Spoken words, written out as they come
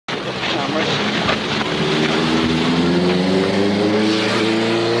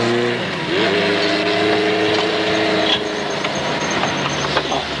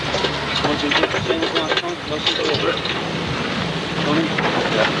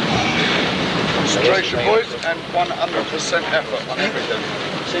Concentration, boys, and 100% effort on everything.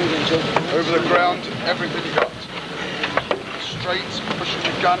 Over the ground, everything you got. Straight, pushing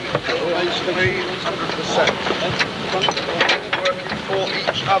the gun, speed, 100%. Working for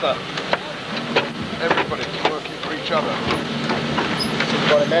each other. Everybody working for each other.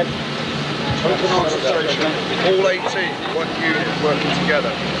 Got it, man. Concentration. All 18, one unit working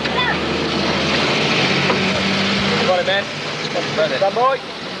together. Got it, man. Stand by.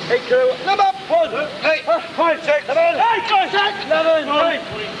 Hey, crew. Number 1, 8, 5, 6, 7, 8, 11, 12,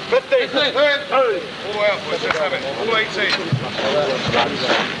 15, 16, All the way up, boys. Let's have it. All 18.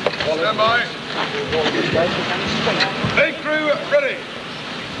 Stand by. Hey, crew, ready.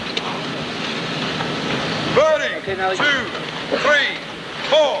 Burning. 2, 3,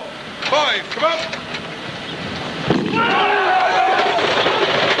 4, 5. Come up.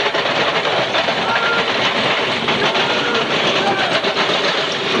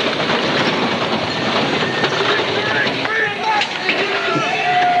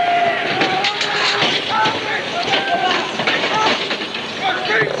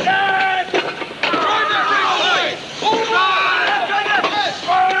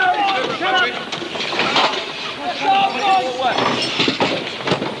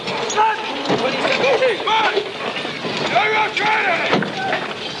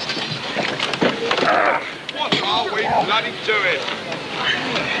 What are we bloody doing?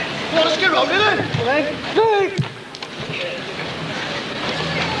 Well, let's get rolling then. Move.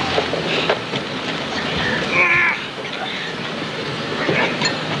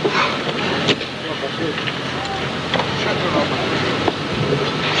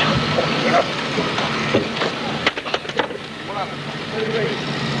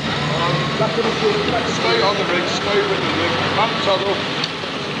 Stay on the rig, stay with the rig. Untoggle.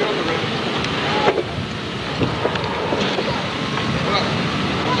 Get on the rig.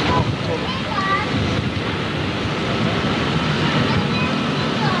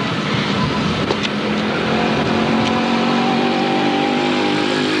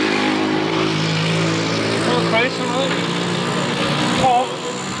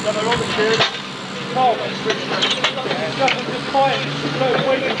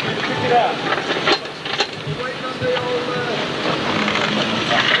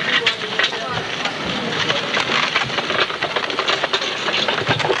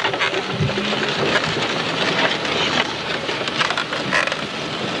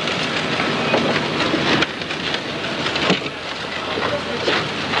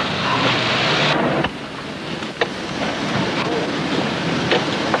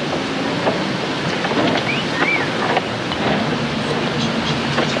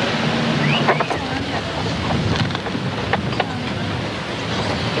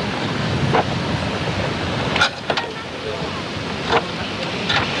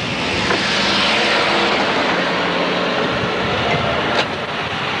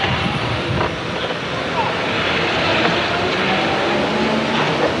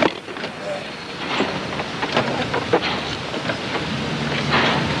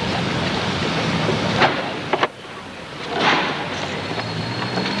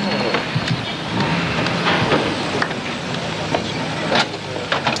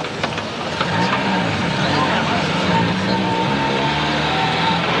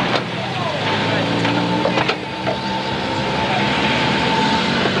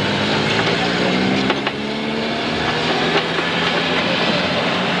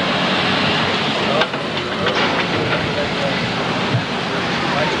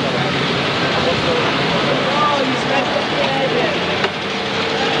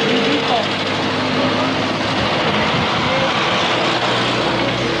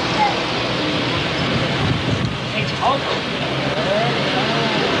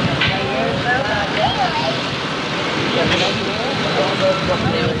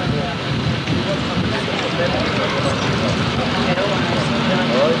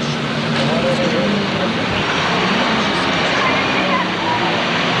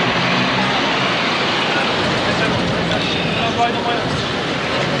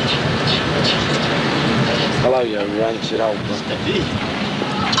 Hello, you rancid old bastard.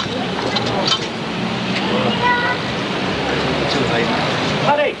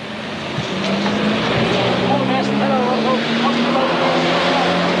 Paddy!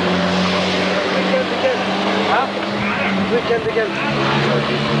 Weekend again.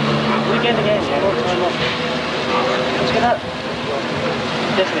 Weekend again, yeah. All time off. Let's get up.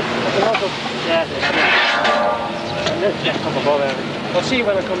 Definitely. Yeah, yeah, come on, I'll see you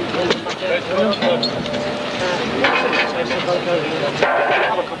when I come back.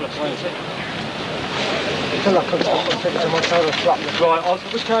 Have a couple of points.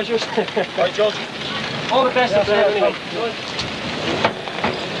 Right, which car's yours? Right, George. All the best of there, anyway.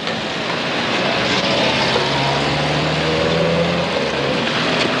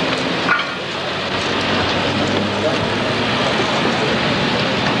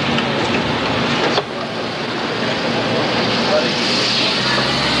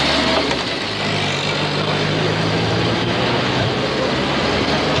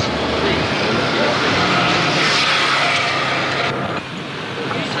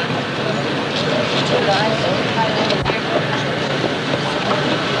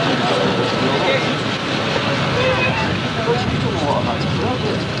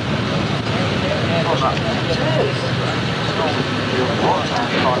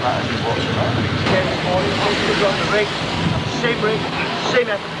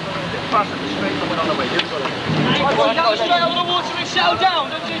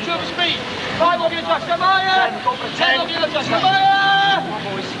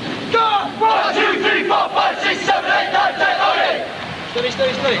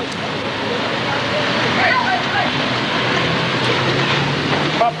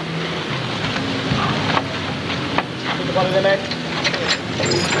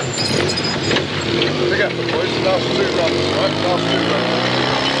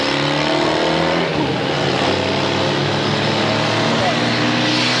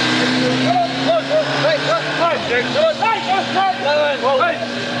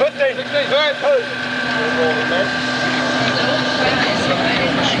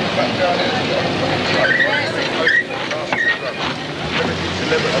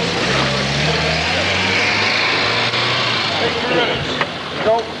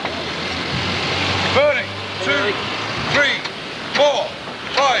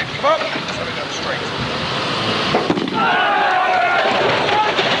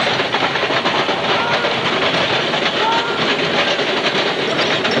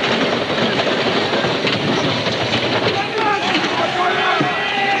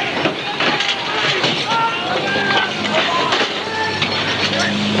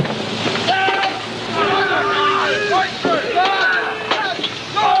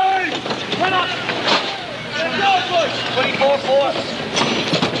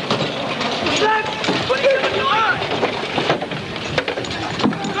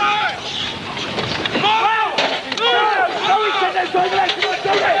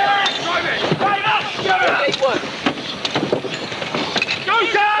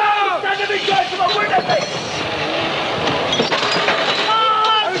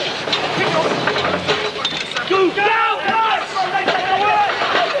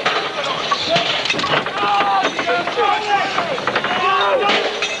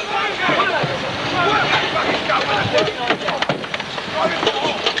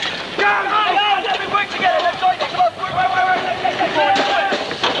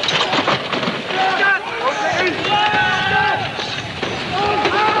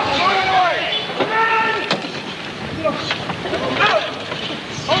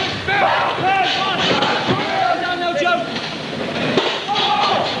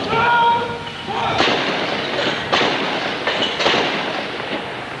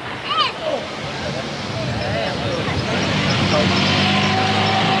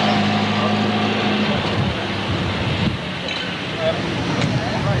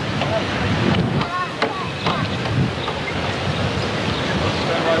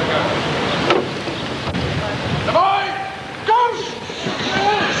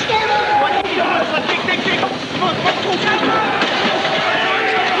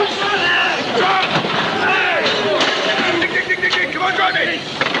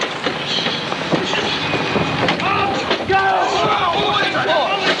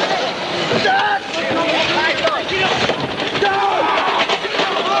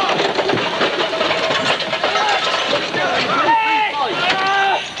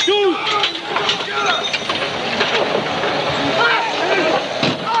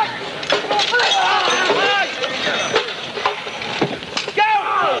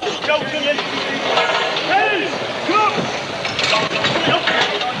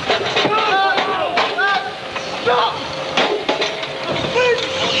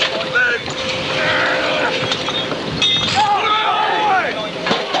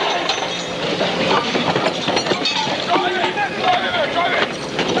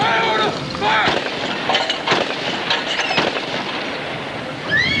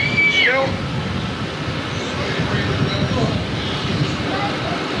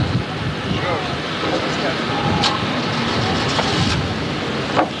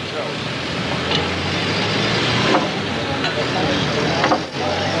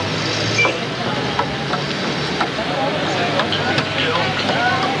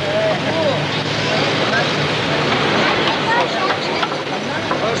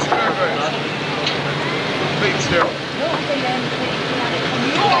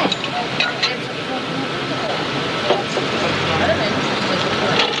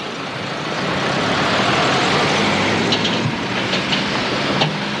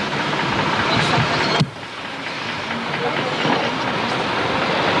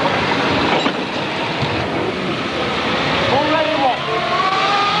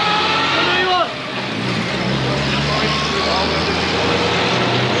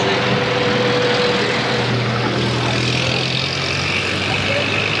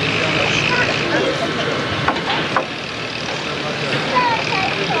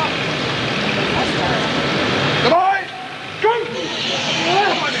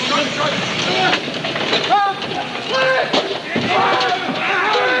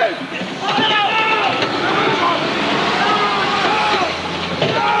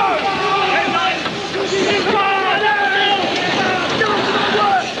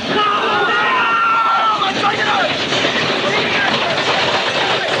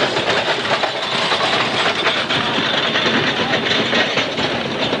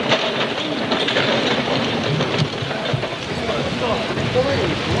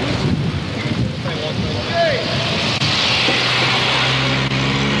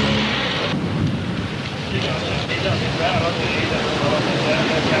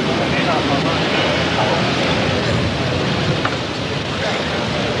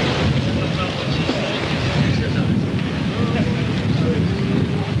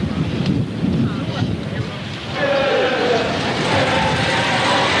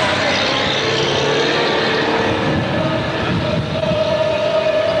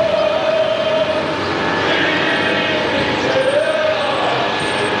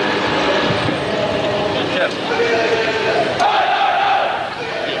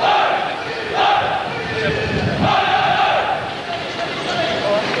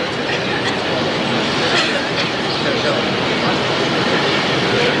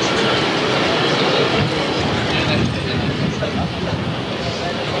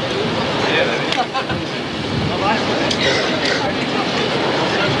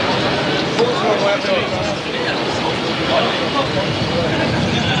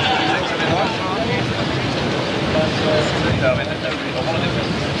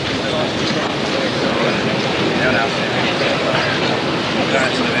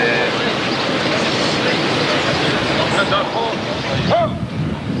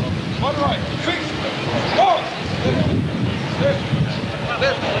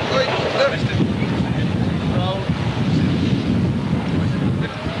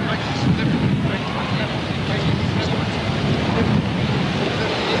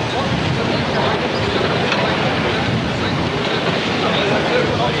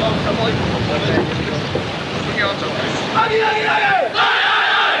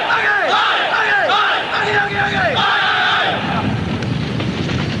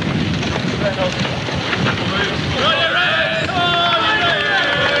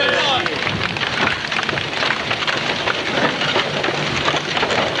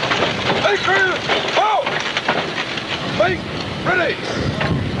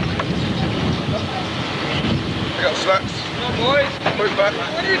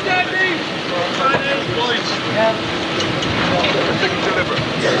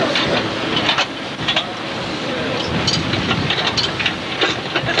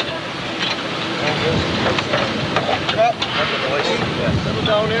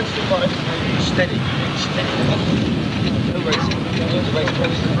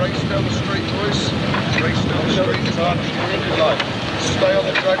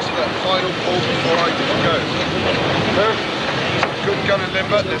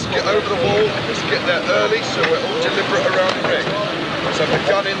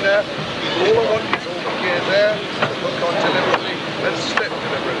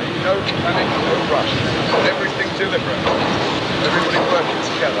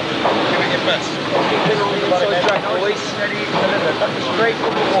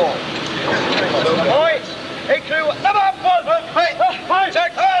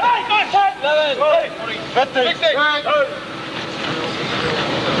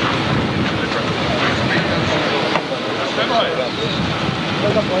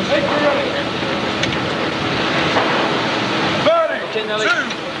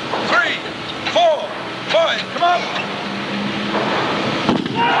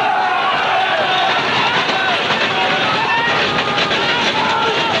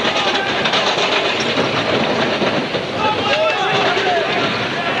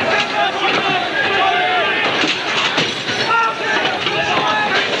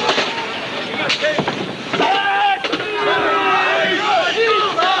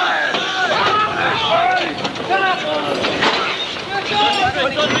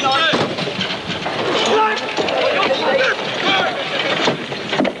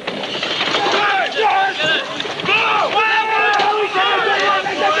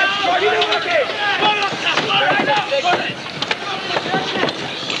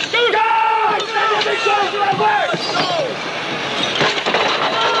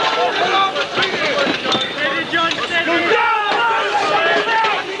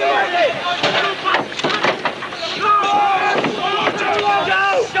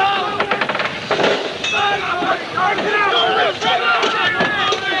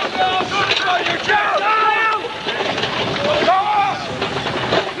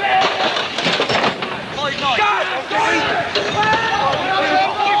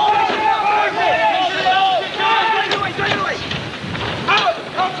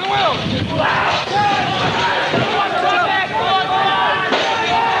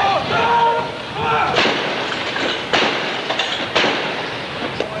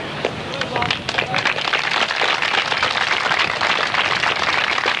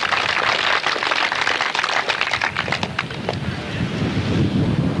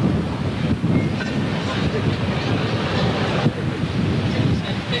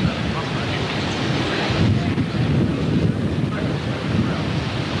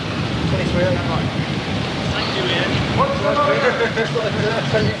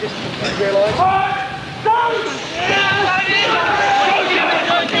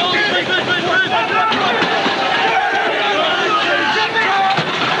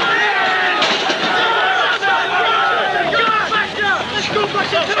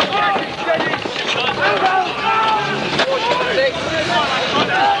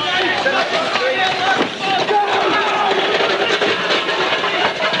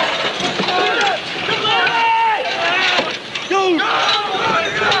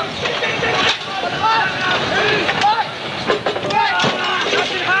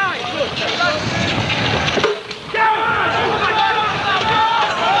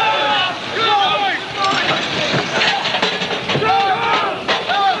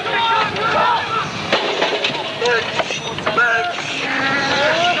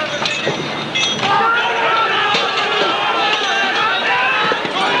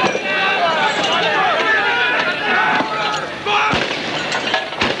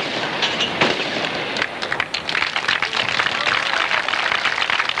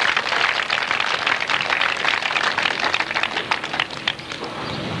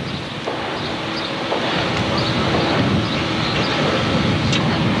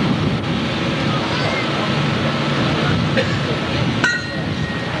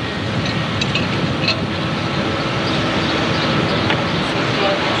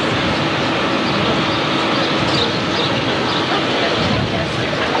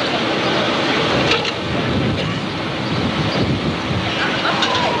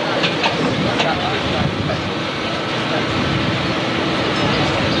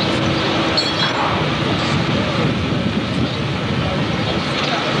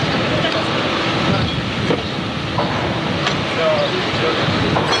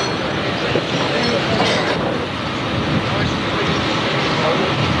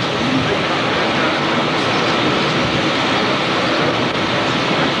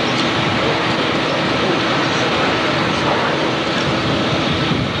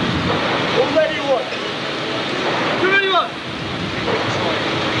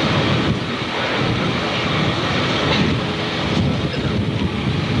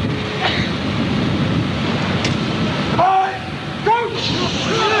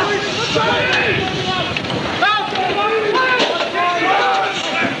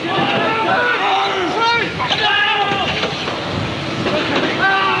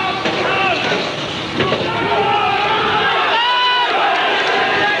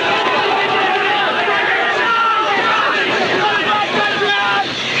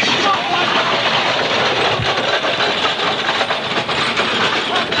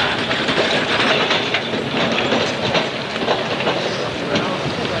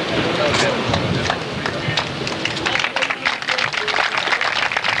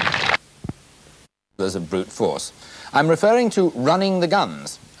 Of brute force. I'm referring to running the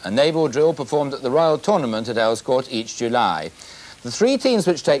guns, a naval drill performed at the Royal Tournament at Earl's each July. The 3 teams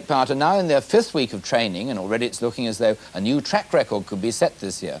which take part are now in their 5th week of training, and already it's looking as though a new track record could be set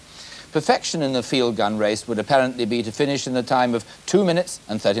this year. Perfection in the field gun race would apparently be to finish in the time of 2 minutes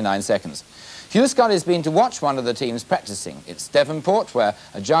and 39 seconds. Hugh Scully has been to watch one of the teams practicing. It's Devonport, where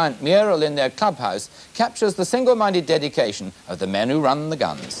a giant mural in their clubhouse captures the single-minded dedication of the men who run the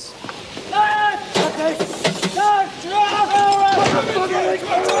guns.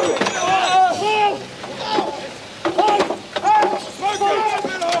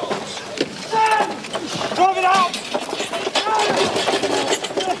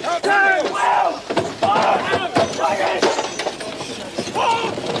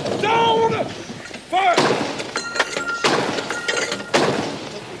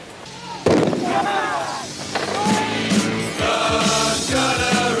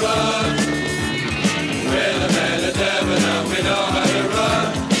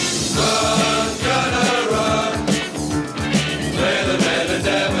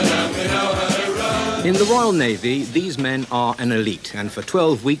 In the Royal Navy, these men are an elite, and for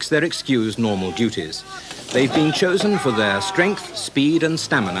 12 weeks they're excused normal duties. They've been chosen for their strength, speed and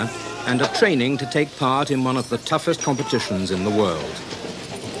stamina, and are training to take part in one of the toughest competitions in the world.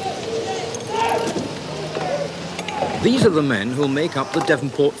 These are the men who'll make up the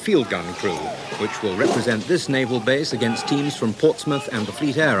Devonport field gun crew, which will represent this naval base against teams from Portsmouth and the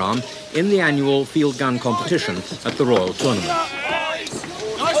Fleet Air Arm in the annual field gun competition at the Royal Tournament.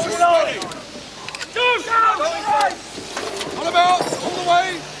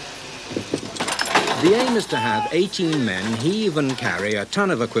 The aim is to have 18 men heave and carry a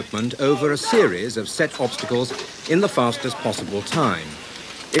ton of equipment over a series of set obstacles in the fastest possible time.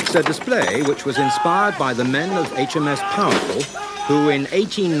 It's a display which was inspired by the men of HMS Powerful, who in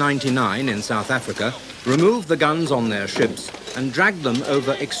 1899 in South Africa removed the guns on their ships and dragged them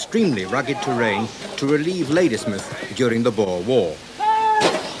over extremely rugged terrain to relieve Ladysmith during the Boer War.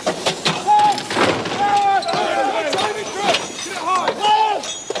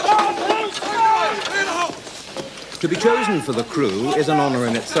 To be chosen for the crew is an honour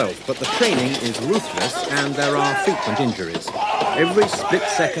in itself, but the training is ruthless and there are frequent injuries. Every split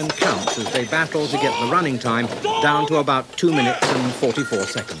second counts as they battle to get the running time down to about 2 minutes and 44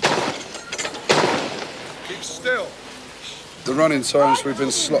 seconds. Keep still. The running times we've been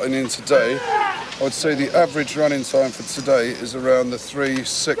slotting in today, I would say the average running time for today is around the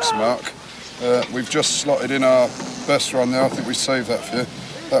 3:06 mark. We've just slotted in our best run there. I think we saved that for you.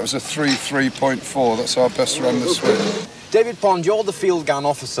 That was a 3:3.4. That's our best run this week. David Pond, you're the field gun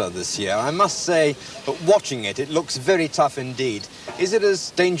officer this year. I must say, watching it, it looks very tough indeed. Is it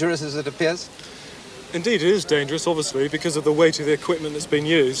as dangerous as it appears? Indeed, it is dangerous, obviously, because of the weight of the equipment that's been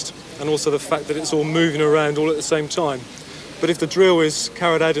used, and also the fact that it's all moving around all at the same time. But if the drill is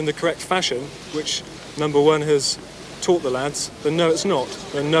carried out in the correct fashion, which number one has taught the lads, then no, it's not.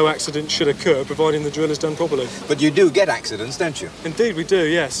 And no accident should occur, providing the drill is done properly. But you do get accidents, don't you? Indeed, we do,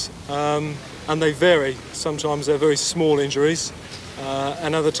 yes. And they vary. Sometimes they're very small injuries,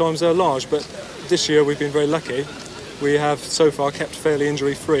 and other times they're large. But this year we've been very lucky. We have so far kept fairly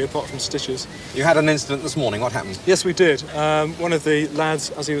injury-free, apart from stitches. You had an incident this morning. What happened? Yes, we did. One of the lads,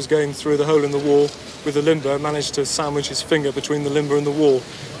 as he was going through the hole in the wall with the limber, managed to sandwich his finger between the limber and the wall.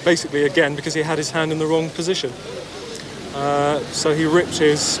 Basically, again, because he had his hand in the wrong position. So he ripped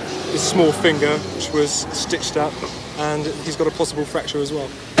his small finger, which was stitched up, and he's got a possible fracture as well.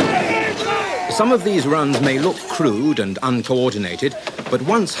 Some of these runs may look crude and uncoordinated, but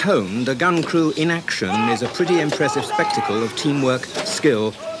once honed, a gun crew in action is a pretty impressive spectacle of teamwork,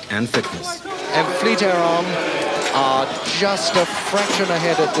 skill and fitness. And Fleet Air Arm are just a fraction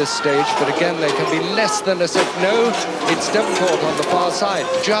ahead at this stage, but again, they can be less than a second. No, it's Devonport on the far side,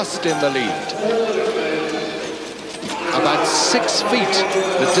 just in the lead. About 6 feet,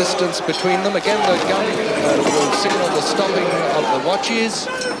 the distance between them. Again, the gun will signal the stopping of the watches.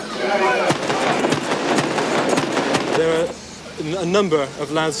 There are a number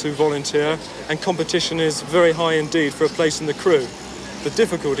of lads who volunteer, and competition is very high indeed for a place in the crew. The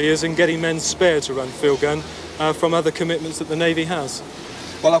difficulty is in getting men spared to run field gun from other commitments that the Navy has.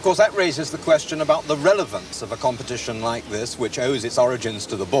 Well, of course, that raises the question about the relevance of a competition like this, which owes its origins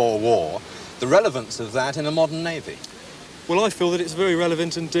to the Boer War, the relevance of that in a modern Navy. Well, I feel that it's very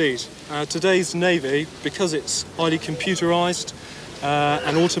relevant indeed. Today's Navy, because it's highly computerised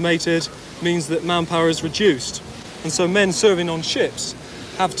and automated, means that manpower is reduced. And so men serving on ships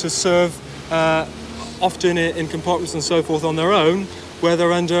have to serve often in compartments and so forth on their own, where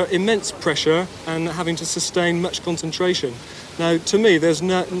they're under immense pressure and having to sustain much concentration. Now, to me, there's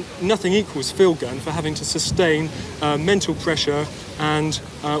nothing equals field gun for having to sustain mental pressure and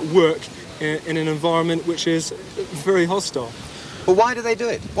work in an environment which is very hostile. But why do they do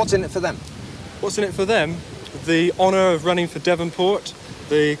it? What's in it for them? What's in it for them? The honour of running for Devonport,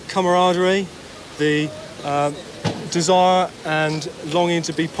 the camaraderie, the desire and longing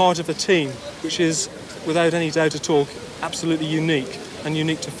to be part of a team, which is, without any doubt at all, absolutely unique and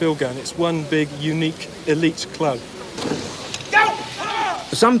unique to field gun. It's one big, unique, elite club.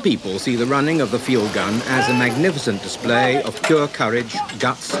 Some people see the running of the field gun as a magnificent display of pure courage,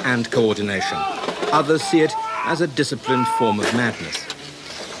 guts and coordination. Others see it as a disciplined form of madness.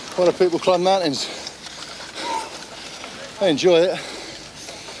 Why do people climb mountains? I enjoy it.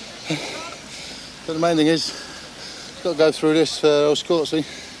 But the main thing is, you've got to go through this old Scotsy,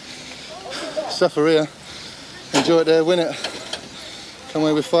 suffer here, enjoy it there, win it. Come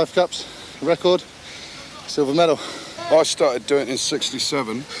away with 5 cups, a record, silver medal. I started doing it in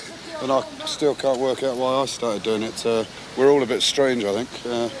 '67, and I still can't work out why I started doing it. We're all a bit strange, I think.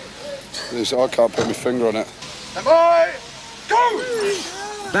 I can't put my finger on it. And go!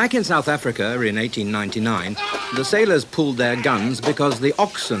 Back in South Africa in 1899, the sailors pulled their guns because the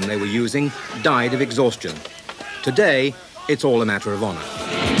oxen they were using died of exhaustion. Today, it's all a matter of honour.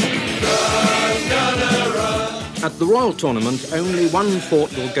 At the Royal Tournament, only one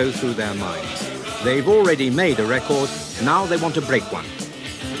thought will go through their minds. They've already made a record, now they want to break one.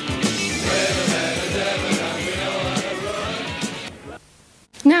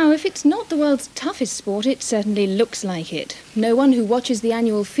 Now, if it's not the world's toughest sport, it certainly looks like it. No one who watches the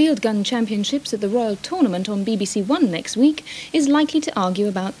annual Field Gun Championships at the Royal Tournament on BBC One next week is likely to argue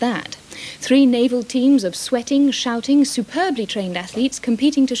about that. 3 naval teams of sweating, shouting, superbly trained athletes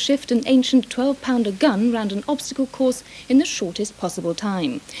competing to shift an ancient 12-pounder gun round an obstacle course in the shortest possible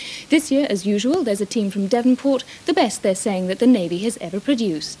time. This year, as usual, there's a team from Devonport, the best they're saying that the Navy has ever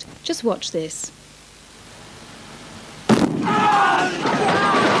produced. Just watch this.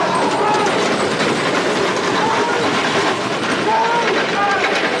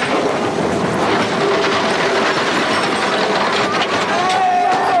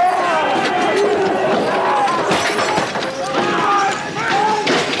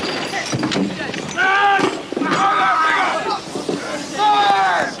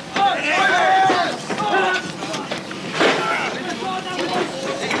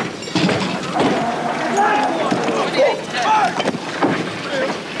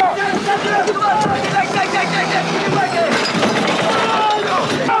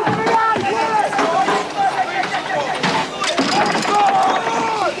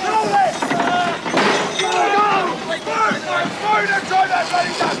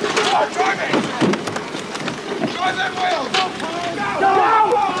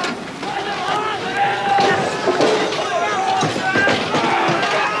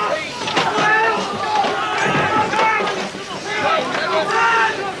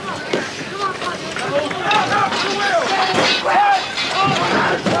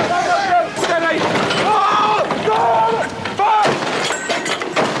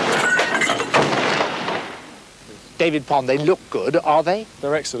 David Pond, they look good, are they?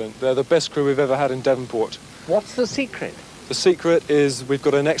 They're excellent. They're the best crew we've ever had in Devonport. What's the secret? The secret is we've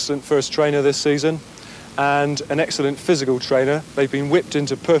got an excellent first trainer this season and an excellent physical trainer. They've been whipped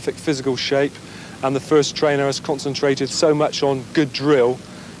into perfect physical shape, and the first trainer has concentrated so much on good drill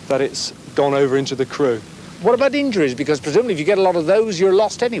that it's gone over into the crew. What about injuries? Because presumably if you get a lot of those, you're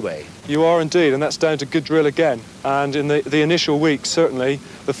lost anyway. You are indeed, and that's down to good drill again. And in the initial weeks, certainly,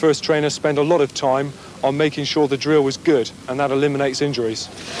 the first trainer spent a lot of time on making sure the drill was good, and that eliminates injuries.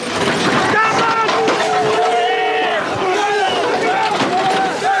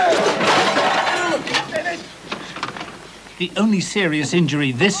 The only serious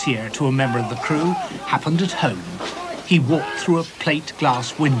injury this year to a member of the crew happened at home. He walked through a plate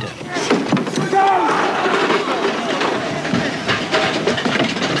glass window.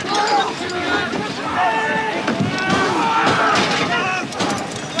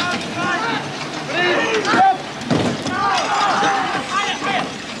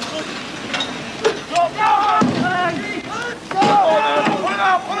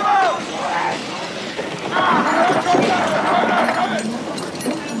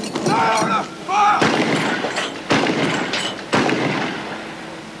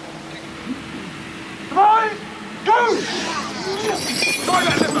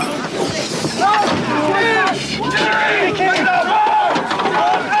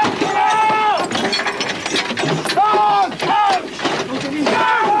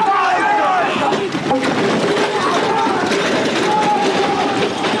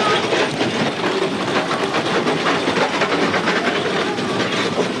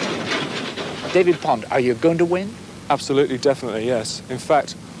 David Pond, are you going to win? Absolutely, definitely, yes. In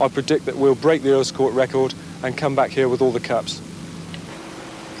fact, I predict that we'll break the Earl's Court record and come back here with all the caps.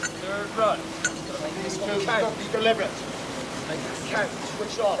 Third run. Deliberate. Count.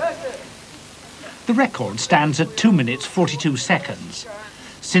 Switch off. The record stands at 2 minutes 42 seconds.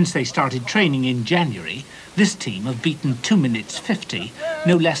 Since they started training in January, this team have beaten 2 minutes 50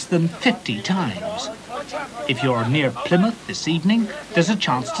 no less than 50 times. If you're near Plymouth this evening, there's a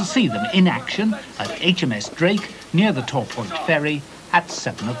chance to see them in action at HMS Drake near the Torpoint Ferry at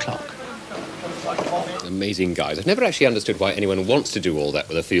 7 o'clock. Amazing guys. I've never actually understood why anyone wants to do all that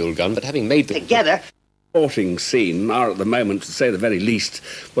with a field gun, but having made them together. Sporting scene are at the moment, to say the very least,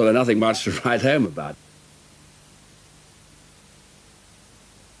 well, they're nothing much to write home about.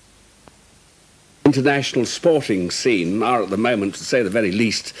 International sporting scene are at the moment, to say the very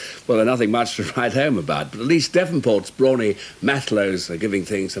least, well, they're nothing much to write home about. But at least Devonport's brawny Matlows are giving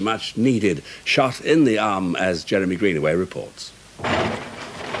things a much needed shot in the arm, as Jeremy Greenaway reports.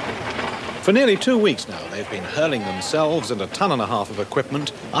 For nearly 2 weeks now, they've been hurling themselves and 1.5 tons of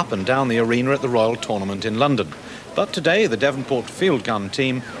equipment up and down the arena at the Royal Tournament in London. But today, the Devonport field gun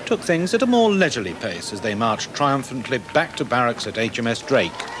team took things at a more leisurely pace as they marched triumphantly back to barracks at HMS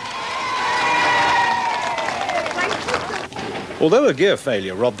Drake. Although a gear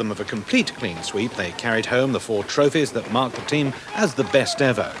failure robbed them of a complete clean sweep, they carried home the 4 trophies that marked the team as the best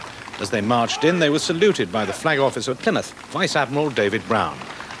ever. As they marched in, they were saluted by the flag officer at Plymouth, Vice Admiral David Brown.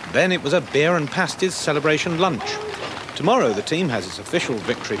 Then it was a beer and pasties celebration lunch. Tomorrow the team has its official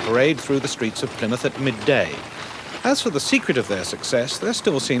victory parade through the streets of Plymouth at midday. As for the secret of their success, there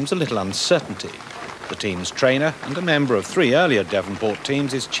still seems a little uncertainty. The team's trainer and a member of 3 earlier Devonport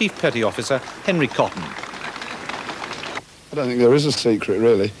teams is Chief Petty Officer Henry Cotton. I don't think there is a secret,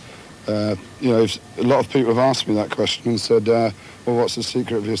 really. You know, a lot of people have asked me that question and said, well, what's the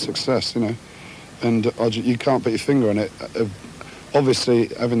secret of your success, you know? And you can't put your finger on it. Obviously,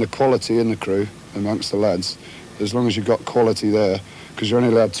 having the quality in the crew amongst the lads, as long as you've got quality there, because you're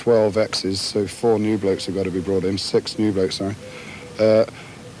only allowed 12 X's, so 4 new blokes have got to be brought in, 6 new blokes, sorry.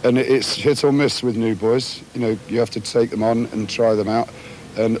 And it's hit or miss with new boys. You know, you have to take them on and try them out.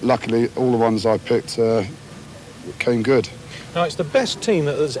 And luckily, all the ones I picked came good. Now, it's the best team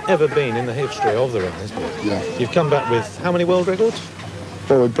that there's ever been in the history of the run, isn't it? Yeah. You've come back with how many world records?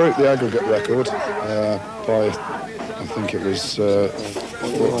 Well, we broke the aggregate record by, I think it was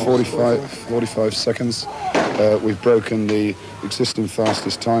 45 seconds. We've broken the existing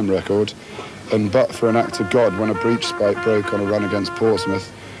fastest time record. And but for an act of God, when a breech spike broke on a run against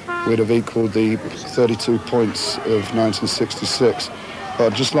Portsmouth, we'd have equalled the 32 points of 1966.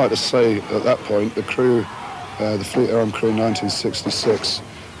 But I'd just like to say at that point, the crew, the Fleet Arm crew 1966,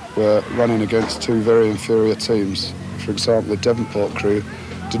 were running against 2 very inferior teams. For example, the Devonport crew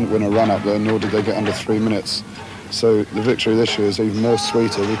didn't win a run up there, nor did they get under 3 minutes. So the victory this year is even more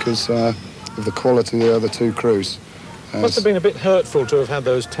sweeter because of the quality of the other 2 crews. Must have been a bit hurtful to have had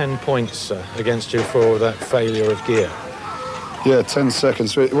those 10 points against you for that failure of gear. Yeah, 10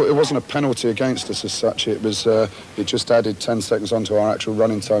 seconds. It wasn't a penalty against us as such. It was. It just added 10 seconds onto our actual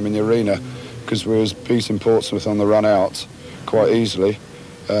running time in the arena because we was beating Portsmouth on the run out quite easily.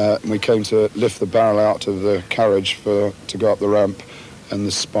 And we came to lift the barrel out of the carriage to go up the ramp, and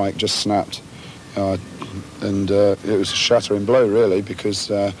the spike just snapped. And it was a shattering blow, really, because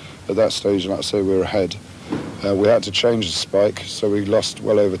at that stage, like I say, we were ahead. We had to change the spike, so we lost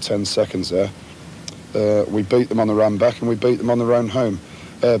well over 10 seconds there. We beat them on the run back and we beat them on the run home.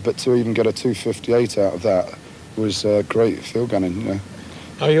 But to even get a 2:58 out of that was great field gunning, you know.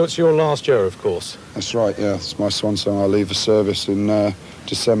 Oh, it's your last year, of course. That's right, yeah. It's my swan song. I'll leave the service in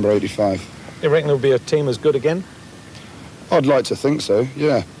December '85. You reckon there'll be a team as good again? I'd like to think so,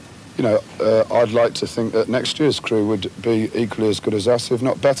 yeah. You know, I'd like to think that next year's crew would be equally as good as us, if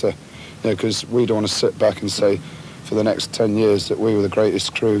not better. You know, because we don't want to sit back and say for the next 10 years that we were the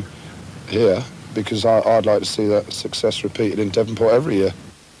greatest crew here, because I'd like to see that success repeated in Devonport every year.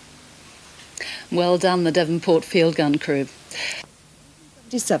 Well done, the Devonport field gun crew.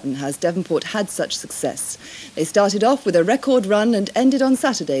 1977 has Devonport had such success. They started off with a record run and ended on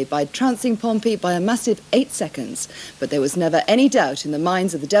Saturday by trouncing Pompey by a massive 8 seconds. But there was never any doubt in the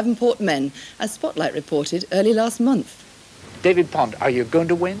minds of the Devonport men, as Spotlight reported early last month. David Pond, are you going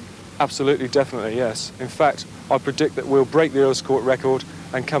to win? Absolutely, definitely, yes. In fact, I predict that we'll break the Earls Court record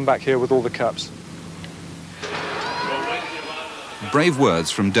and come back here with all the caps. Brave words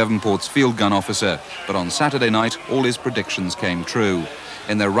from Devonport's field gun officer, but on Saturday night, all his predictions came true.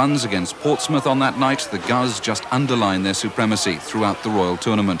 In their runs against Portsmouth on that night, the Guz just underlined their supremacy throughout the Royal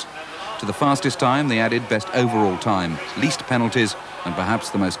Tournament. To the fastest time, they added best overall time, least penalties, and perhaps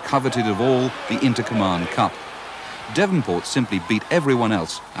the most coveted of all, the Intercommand Cup. Devonport simply beat everyone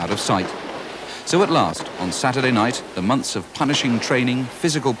else out of sight. So at last, on Saturday night, the months of punishing training,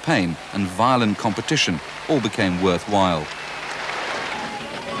 physical pain and violent competition all became worthwhile.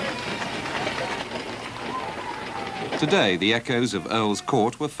 Today, the echoes of Earls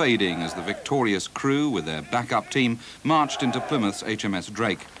Court were fading as the victorious crew with their backup team marched into Plymouth's HMS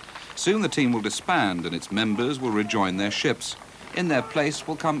Drake. Soon the team will disband and its members will rejoin their ships. In their place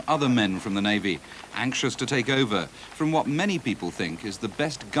will come other men from the Navy, anxious to take over from what many people think is the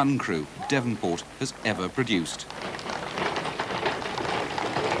best gun crew Devonport has ever produced.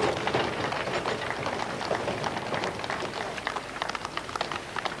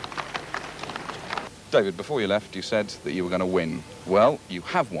 David, before you left, you said that you were going to win. Well, you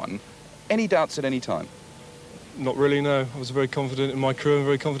have won. Any doubts at any time? Not really, no. I was very confident in my crew and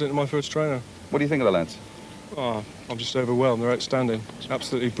very confident in my first trainer. What do you think of the lads? Oh, I'm just overwhelmed. They're outstanding.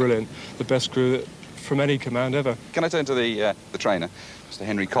 Absolutely brilliant. The best crew from any command ever. Can I turn to the trainer, Mr.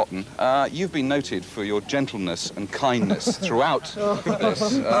 Henry Cotton? You've been noted for your gentleness and kindness throughout this.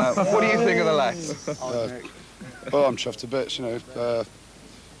 What do you think of the lads? Well, I'm chuffed to bits, you know.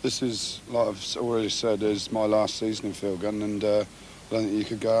 This is, like I've already said, is my last season in field gun, and I don't think you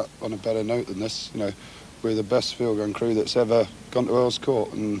could go out on a better note than this. You know, we're the best field gun crew that's ever gone to Earls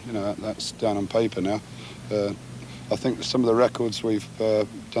Court, and you know that's down on paper now. I think some of the records we've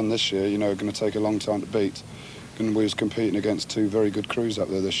done this year, you know, are going to take a long time to beat. And we was competing against 2 very good crews up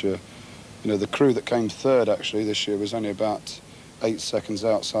there this year. You know, the crew that came third actually this year was only about 8 seconds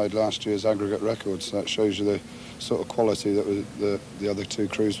outside last year's aggregate record, so that shows you the sort of quality that the other two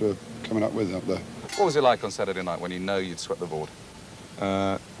crews were coming up with up there. What was it like on Saturday night when you know you'd swept the board?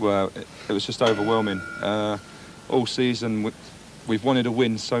 Well, it was just overwhelming. All season we've wanted to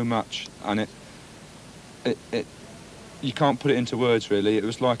win so much, and you can't put it into words really. It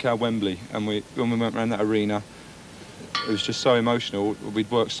was like our Wembley, and when we went around that arena, it was just so emotional. We'd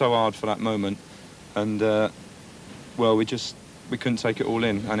worked so hard for that moment, and well, we couldn't take it all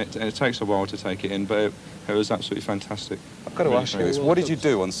in, and it takes a while to take it in, but it was absolutely fantastic. I've got to ask you this, what did you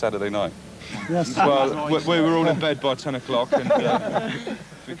do on Saturday night? Yes. Well, we were all in bed by 10 o'clock, and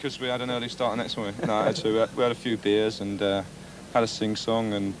because we had an early start the next morning. No, we had a few beers and had a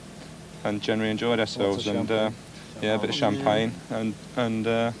sing-song and generally enjoyed ourselves, and yeah, a bit of champagne and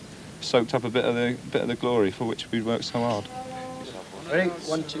soaked up a bit of the glory for which we'd worked so hard. Ready?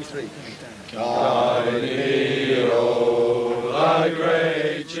 1, 2, 3. Guide me, O thy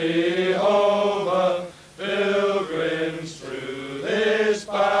great Jehovah, pilgrims through this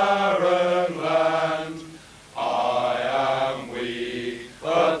barren land. I am weak,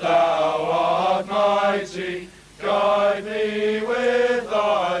 but thou art mighty. Guide me with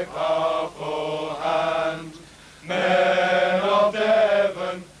thy powerful hand. Men of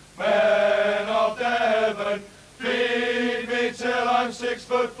Devon, feed me till I'm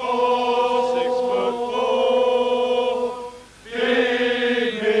 6'4". 6'4".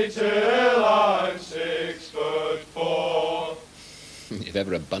 Feed me till I'm 6'4". If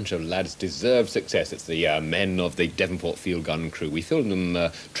ever a bunch of lads deserve success, it's the men of the Devonport field gun crew. We filmed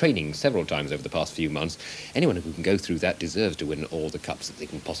them training several times over the past few months. Anyone who can go through that deserves to win all the cups that they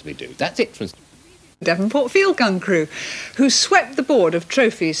can possibly do. That's it from Devonport field gun crew, who swept the board of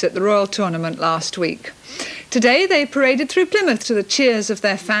trophies at the Royal Tournament last week. Today they paraded through Plymouth to the cheers of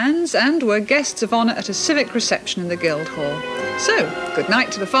their fans and were guests of honour at a civic reception in the Guildhall. So, good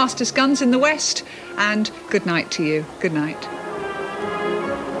night to the fastest guns in the West, and good night to you. Good night.